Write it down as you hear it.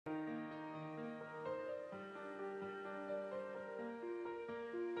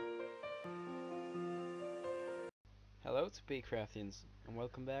Hello to Craftians, and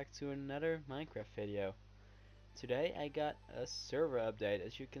welcome back to another Minecraft video. Today I got a server update,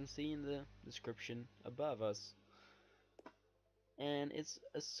 as you can see in the description above us. And it's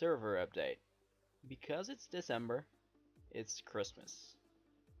a server update. Because it's December, it's Christmas.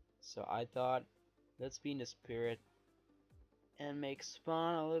 So I thought, let's be in the spirit and make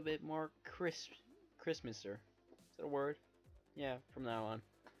Spawn a little bit more Christmaser. Is that a word? Yeah, from now on.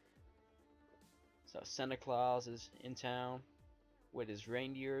 So Santa Claus is in town with his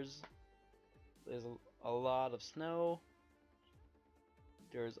reindeers. There's a lot of snow.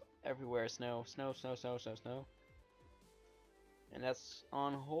 There's everywhere snow. And that's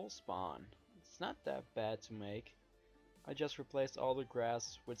on whole Spawn. It's not that bad to make. I just replaced all the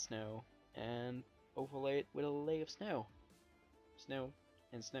grass with snow and overlaid with a layer of snow. Snow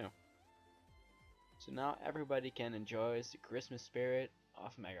and snow. So now everybody can enjoy the Christmas spirit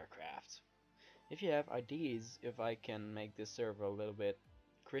of Megacraft. If you have ideas if I can make this server a little bit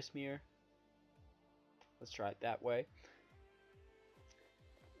crispier, let's try it that way.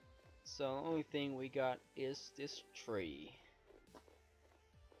 So the only thing we got is this tree.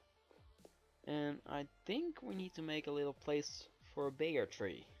 And I think we need to make a little place for a bigger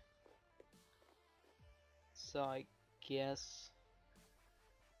tree. So I guess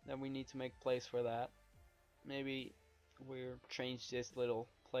that we need to make place for that. Maybe we'll change this little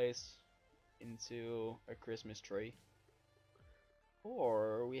place into a Christmas tree,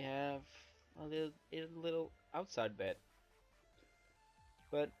 or we have a little outside bed.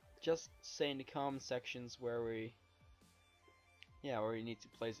 But just say in the comment sections where we need to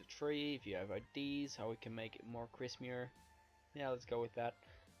place a tree. If you have ideas how we can make it more crispier, let's go with that.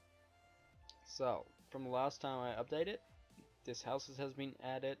 So from the last time I updated, this houses has been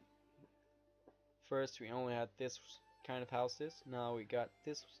added. First we only had this kind of houses, now we got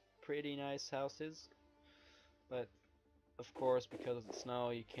this pretty nice houses, but of course because of the snow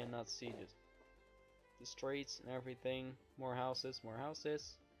you cannot see the streets and everything. More houses,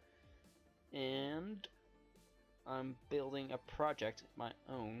 and I'm building a project of my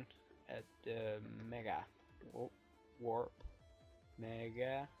own at the Mega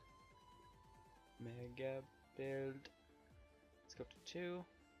build. Let's go to 2.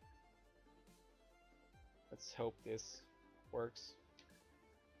 Let's hope this works.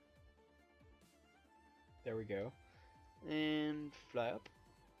 There we go. And fly up.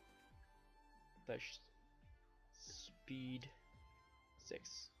 Dash speed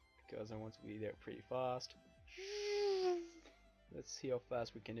 6, because I want to be there pretty fast. Let's see how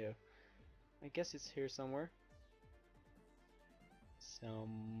fast we can do. I guess it's here somewhere.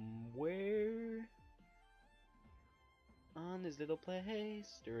 Somewhere on this little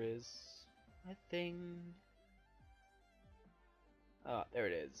place there is a thing. Ah, there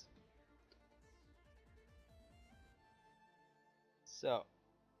it is. So,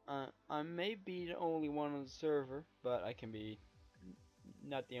 I may be the only one on the server, but I can be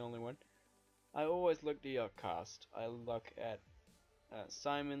not the only one. I always look the cast. I look at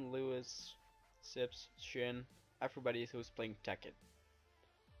Simon, Lewis, Sips, Shin, everybody who's playing Tekken.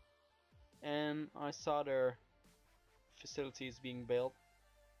 And I saw their facilities being built,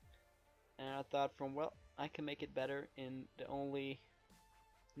 and I thought I can make it better in the only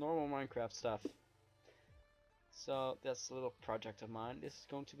normal Minecraft stuff. So that's a little project of mine. This is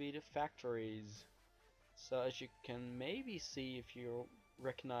going to be the factories. So as you can maybe see if you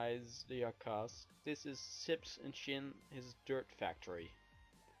recognize the cast, this is Sips and Shin, his dirt factory.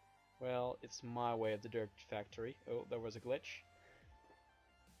 Well, it's my way of the dirt factory. Oh, there was a glitch.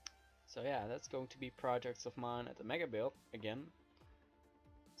 So yeah, that's going to be projects of mine at the Mega Build again.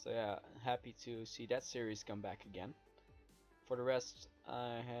 So yeah, happy to see that series come back again. For the rest,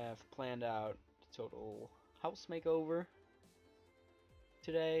 I have planned out the total house makeover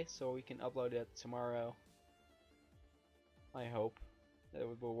today, so we can upload it tomorrow. I hope that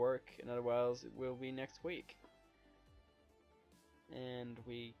it will work, and otherwise it will be next week. And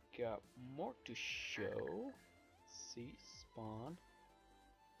we got more to show. Let's see, Spawn.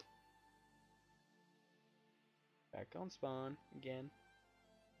 Back on Spawn again.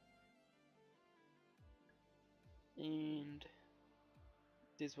 And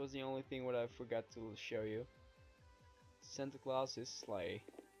this was the only thing what I forgot to show you. Santa Claus's sleigh.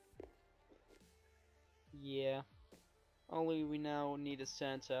 Yeah. Only we now need a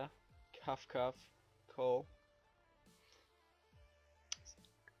Santa. Cuff cuff. Cole.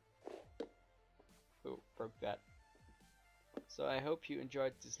 Oh, broke that. So I hope you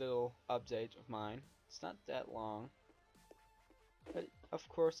enjoyed this little update of mine. It's not that long, but of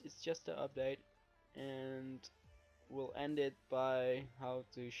course it's just an update, and we'll end it by how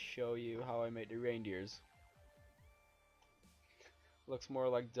to show you how I made the reindeers. looks more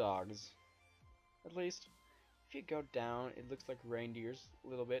like dogs. At least, if you go down, it looks like reindeers a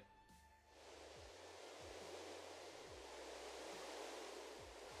little bit.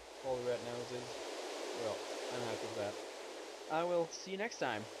 All the red noses. Well, I'm happy with that. I will see you next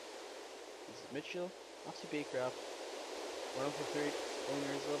time. This is Mitchell of Megacraft, one of the 3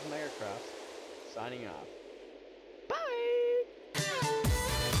 owners of Megacraft, signing off.